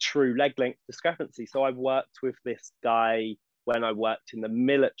a true leg length discrepancy? So I've worked with this guy when I worked in the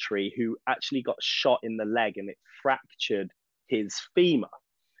military who actually got shot in the leg and it fractured his femur.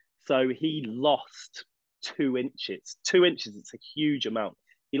 So he lost 2 inches. 2 inches, it's a huge amount.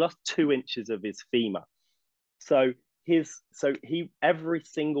 He lost 2 inches of his femur. So every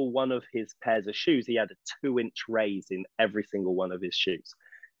single one of his pairs of shoes, he had a 2-inch raise in every single one of his shoes.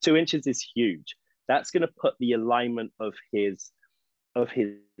 2 inches is huge. That's going to put the alignment of his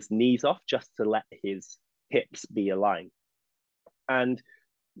knees off, just to let his hips be aligned. And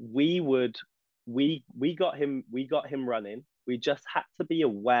we got him running. We just had to be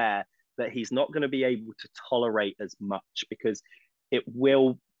aware that he's not going to be able to tolerate as much, because it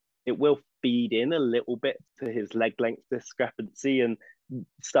will feed in a little bit to his leg length discrepancy and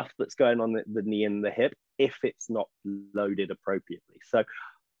stuff that's going on the knee and the hip if it's not loaded appropriately. So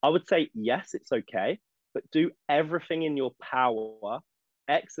I would say yes, it's okay, but do everything in your power,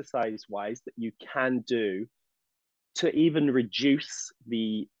 exercise wise, that you can do to even reduce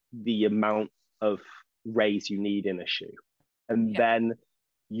the amount of raise you need in a shoe, and then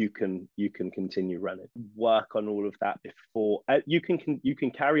you can continue running. Work on all of that before you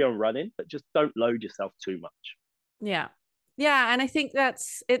can carry on running, but just don't load yourself too much. Yeah, and I think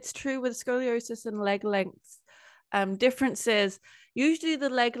it's true with scoliosis and leg length differences. Usually the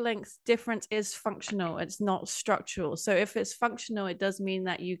leg length difference is functional, it's not structural. So if it's functional, it does mean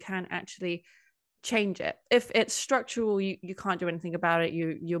that you can actually change it. If it's structural, you can't do anything about it.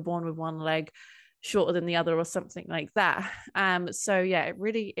 You're born with one leg shorter than the other or something like that. So yeah, it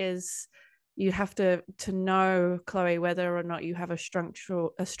really is, you have to know, Chloe, whether or not you have a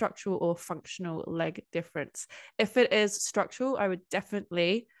structural or functional leg difference. If it is structural, I would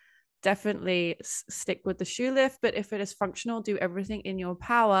definitely stick with the shoe lift. But if it is functional, do everything in your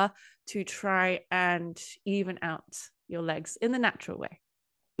power to try and even out your legs in the natural way.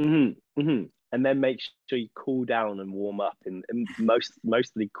 Mm-hmm. Mm-hmm. and then make sure you cool down and warm up, and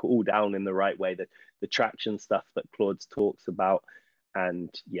mostly cool down in the right way. The traction stuff that Claude talks about, and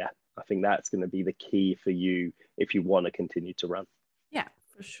yeah, I think that's going to be the key for you if you want to continue to run. Yeah,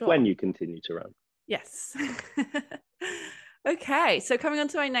 for sure. When you continue to run. Yes. Okay, so coming on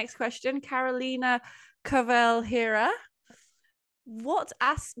to my next question, Carolina Cavalhera.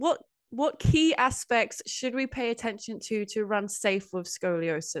 What key aspects should we pay attention to run safe with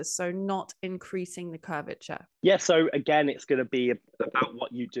scoliosis, so not increasing the curvature? Yeah, so again, it's going to be about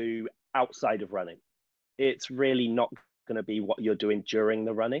what you do outside of running. It's really not going to be what you're doing during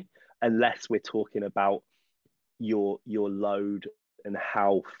the running, unless we're talking about your load and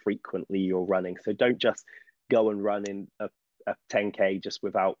how frequently you're running. So don't just go and run in a 10K just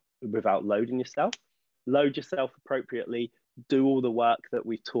without loading yourself. Load yourself appropriately. Do all the work that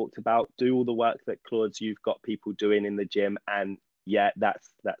we've talked about. Do all the work that Claude's you've got people doing in the gym, and yeah, that's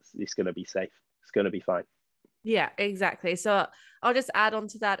it's going to be safe. It's going to be fine. Yeah, exactly. So I'll just add on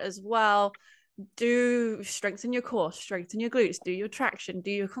to that as well. Do strengthen your core, strengthen your glutes, do your traction,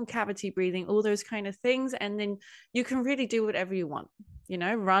 do your concavity breathing, all those kind of things. And then you can really do whatever you want,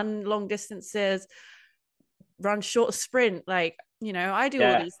 run long distances, run short sprint. Like, I do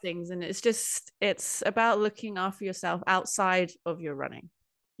all Yeah, these things, and it's about looking after yourself outside of your running.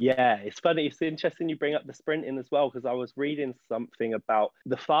 yeah, it's funny. It's interesting you bring up the sprinting as well, because I was reading something about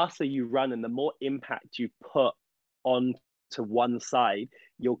the faster you run and the more impact you put on to one side,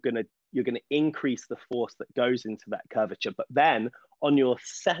 you're gonna increase the force that goes into that curvature. But then on your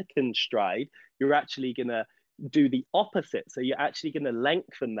second stride, you're actually gonna do the opposite. So you're actually gonna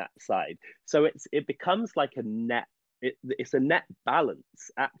lengthen that side. So it becomes like a net. It's a net balance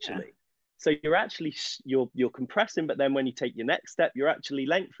Yeah. actually. So you're compressing, but then when you take your next step, you're actually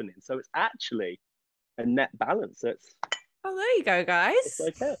lengthening. So it's actually a net balance. So Oh, there you go, it's guys.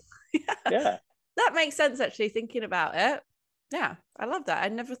 okay. Yeah. Yeah. That makes sense, actually, thinking about it. Yeah, I love that. I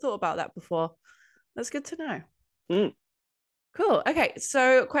never thought about that before. That's good to know. Mm. Cool. Okay,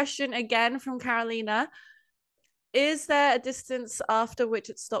 so question again from Carolina. Is there a distance after which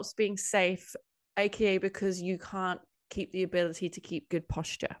it stops being safe, aka because you can't keep the ability to keep good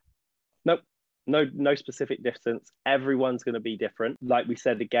posture? Nope. No specific distance. Everyone's going to be different. Like we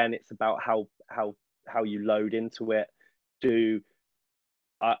said again, it's about how you load into it. Do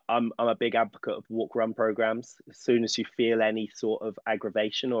I'm a big advocate of walk run programs. As soon as you feel any sort of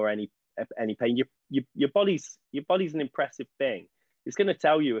aggravation or any pain, your body's an impressive thing. It's going to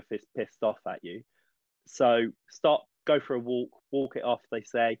tell you if it's pissed off at you. So stop, go for a walk it off. They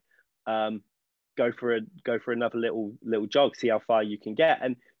say, um, go for another little jog, see how far you can get,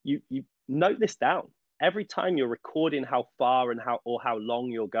 and you note this down every time you're recording how far and how long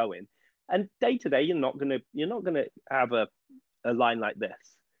you're going. And day to day, you're not gonna have a line like this.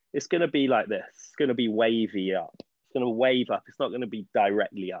 It's gonna be like this. It's gonna be wavy up. It's gonna wave up. It's not gonna be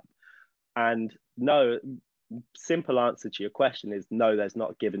directly up. And no, simple answer to your question is no, there's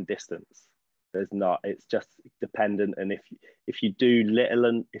not a given distance. There's not. It's just dependent. And if you do little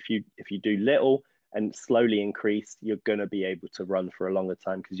and if you do little and slowly increase, you're going to be able to run for a longer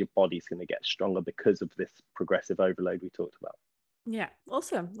time because your body's going to get stronger because of this progressive overload we talked about. Yeah,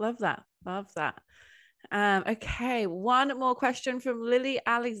 awesome. Love that. Love that. Okay, one more question from Lily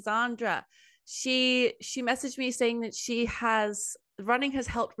Alexandra. She messaged me saying that she has running has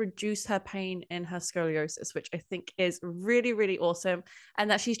helped reduce her pain in her scoliosis, which I think is really, really awesome,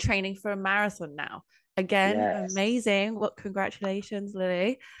 and that she's training for a marathon now. Again, Yes. amazing. What congratulations,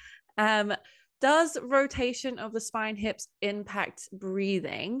 Lily. Um, does rotation of the spine hips impact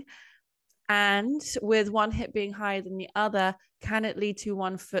breathing? And with one hip being higher than the other, can it lead to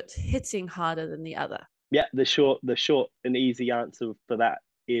one foot hitting harder than the other? Yeah. The short and easy answer for that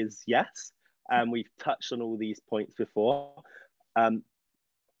is yes. And we've touched on all these points before. Um,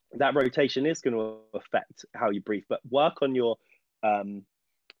 that rotation is going to affect how you breathe, but work on your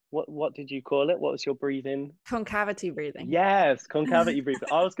what did you call it? What was your breathing? Concavity breathing. Yes, concavity breathing.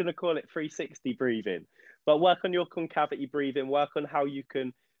 I was going to call it 360 breathing, but work on your concavity breathing. Work on how you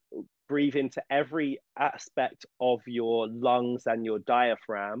can breathe into every aspect of your lungs and your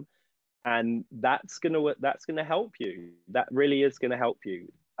diaphragm, and that's gonna help you. That really is going to help you.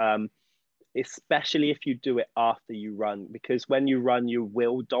 Especially if you do it after you run, because when you run, you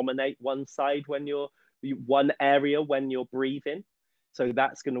will dominate one side when one area when you're breathing. So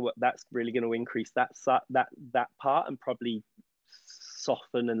that's really gonna increase that part and probably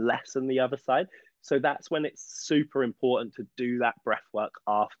soften and lessen the other side. So that's when it's super important to do that breath work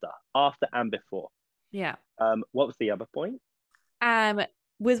after and before. Yeah. What was the other point? Um,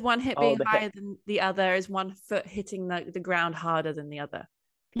 with one hip Oh, being the hip. higher than the other, is one foot hitting the ground harder than the other?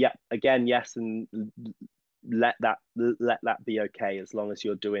 Yeah, again, yes, and let that be okay as long as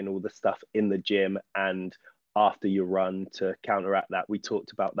you're doing all the stuff in the gym and after your run to counteract that. We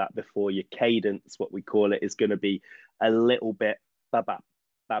talked about that before. Your cadence, what we call it, is going to be a little bit bap bap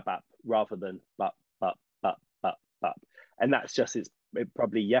bap bap rather than bap bap bap bap bap, and that's just it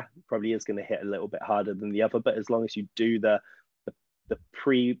probably is going to hit a little bit harder than the other. But as long as you do the, the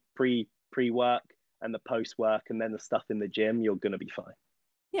pre work and the post work and then the stuff in the gym, you're going to be fine.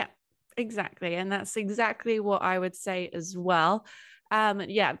 Yeah, exactly. And that's exactly what I would say as well.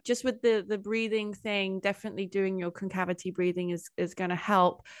 Yeah, just with the breathing thing, definitely doing your concavity breathing is going to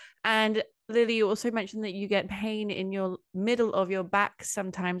help. And Lily, you also mentioned that you get pain in your middle of your back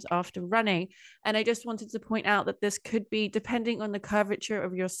sometimes after running. And I just wanted to point out that this could be, depending on the curvature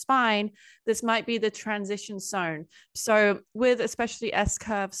of your spine, this might be the transition zone. So, with especially S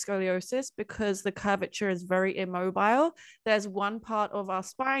curve scoliosis, because the curvature is very immobile, there's one part of our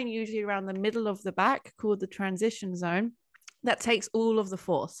spine, usually around the middle of the back, called the transition zone, that takes all of the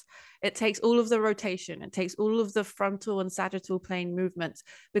force. It takes all of the rotation. It takes all of the frontal and sagittal plane movements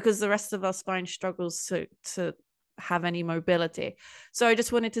because the rest of our spine struggles to have any mobility. So I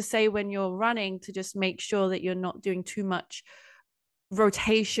just wanted to say, when you're running, to just make sure that you're not doing too much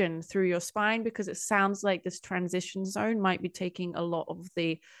rotation through your spine, because it sounds like this transition zone might be taking a lot of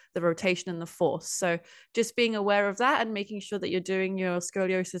the rotation and the force. So just being aware of that and making sure that you're doing your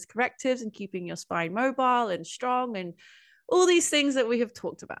scoliosis correctives and keeping your spine mobile and strong and all these things that we have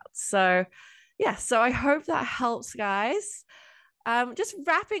talked about. So yeah, so I hope that helps, guys. Just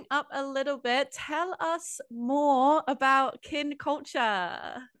wrapping up a little bit, tell us more about kin culture.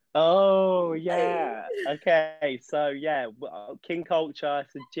 Oh yeah. Okay. So yeah, King Culture,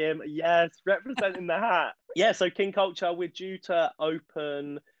 it's a gym. Yes, representing the hat. Yeah. So King Culture, we're due to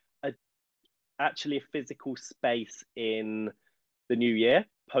open a actually a physical space in the new year.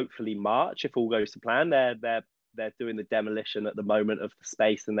 Hopefully March, if all goes to plan. They're doing the demolition at the moment of the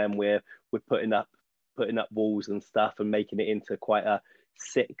space, and then we're putting up walls and stuff and making it into quite a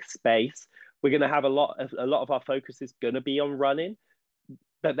sick space. We're gonna have a lot of our focus is gonna be on running,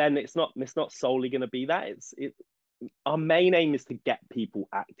 but then it's not solely going to be that. Our main aim is to get people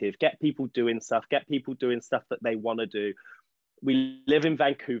active, get people doing stuff that they want to do. We live in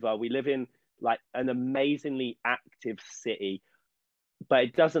Vancouver. We live in like an amazingly active city, but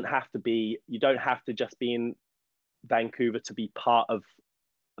it doesn't have to be. You don't have to just be in Vancouver to be part of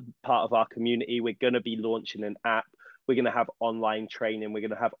our community. We're going to be launching an app. We're going to have online training. We're going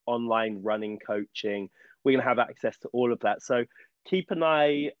to have online running coaching. We're going to have access to all of that. So keep an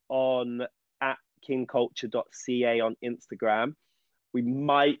eye on at kingculture.ca on Instagram. We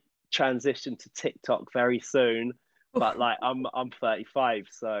might transition to TikTok very soon, but like I'm 35,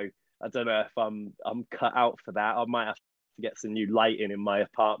 so I don't know if I'm cut out for that. I might have to get some new lighting in my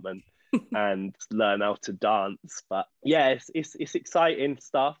apartment and learn how to dance. But yeah, it's exciting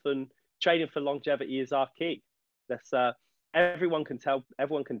stuff, and training for longevity is our key. That's everyone can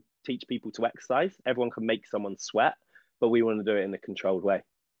teach people to exercise, everyone can make someone sweat, but we want to do it in a controlled way.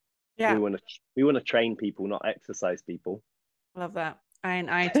 We Yeah, want to we want to train people, not exercise people. love that. And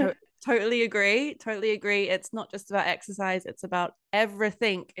totally agree. Totally agree. It's not just about exercise, it's about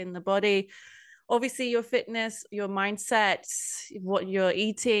everything in the body. Obviously, your fitness, your mindset, what you're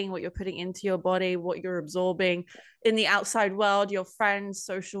eating, what you're putting into your body, what you're absorbing in the outside world, your friends,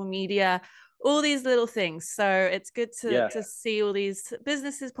 social media, all these little things. So it's good Yeah, to see all these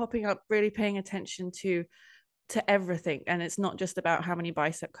businesses popping up, really paying attention to everything. And it's not just about how many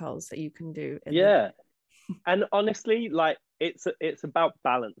bicep curls that you can do in the day. yeah. And honestly, like it's about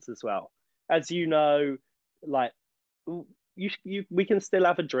balance as well. As you know, like we can still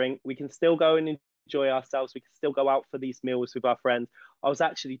have a drink, we can still go and enjoy ourselves, we can still go out for these meals with our friends. I was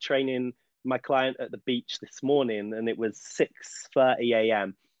actually training my client at the beach this morning, and it was 6:30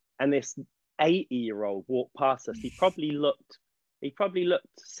 a.m. and this 80-year-old walked past us. He probably looked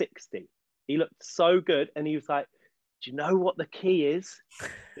 60. He looked so good, and he was like, "Do you know what the key is?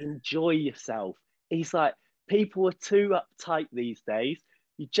 Enjoy yourself." He's like, "People are too uptight these days.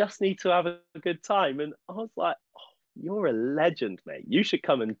 You just need to have a good time." And I was like, "Oh, you're a legend, mate. You should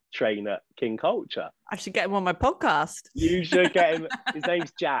come and train at King Culture. I should get him on my podcast. You should get him. His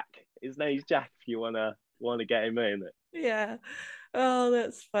name's Jack. If you wanna get him in it." Yeah. Oh,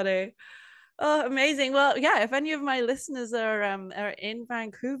 that's funny. Oh, amazing. Well, yeah, if any of my listeners are in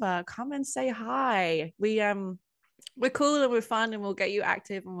Vancouver, come and say hi. We're cool and we're fun, and we'll get you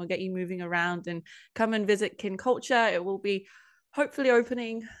active and we'll get you moving around, and come and visit Kin Culture. It will be hopefully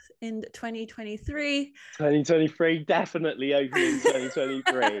opening in 2023. 2023, definitely opening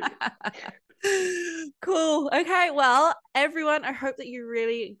 2023. Cool. Okay. Well, everyone, I hope that you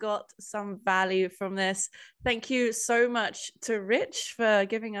really got some value from this. Thank you so much to Rich for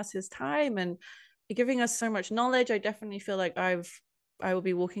giving us his time and giving us so much knowledge. I definitely feel like I will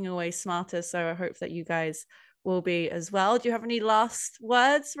be walking away smarter. So I hope that you guys will be as well. Do you have any last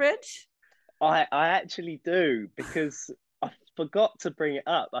words, Rich? I actually do, because I forgot to bring it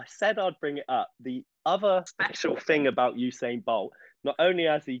up. I said I'd bring it up. The other special thing about Usain Bolt, not only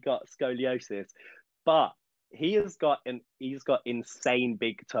has he got scoliosis, but he's got insane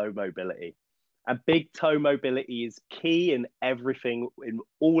big toe mobility. And big toe mobility is key in everything, in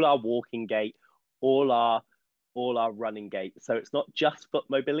all our walking gait, all our all our running gait. So it's not just foot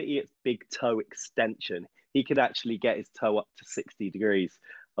mobility, it's big toe extension. He could actually get his toe up to 60 degrees.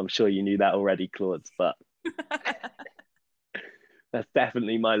 I'm sure you knew that already, Claude, but that's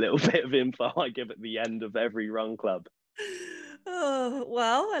definitely my little bit of info I give at the end of every run club. Oh,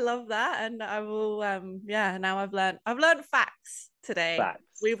 well, I love that. And I will yeah, now I've learned facts today. Facts.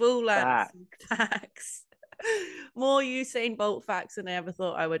 We've all learned some Facts. facts. More Usain Bolt facts than I ever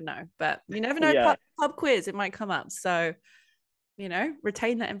thought I would know. But you never know, Yeah. pub quiz, it might come up. So,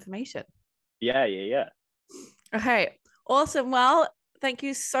 retain that information. Yeah, yeah, yeah. Okay, awesome. Well, thank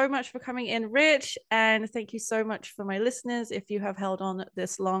you so much for coming in, Rich. And thank you so much for my listeners. If you have held on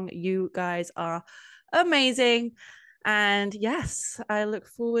this long, you guys are amazing. And yes, I look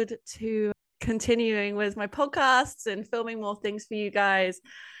forward to continuing with my podcasts and filming more things for you guys.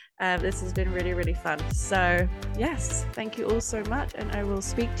 This has been really, really fun. So, yes, thank you all so much. And I will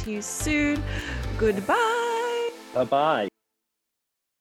speak to you soon. Goodbye. Bye bye.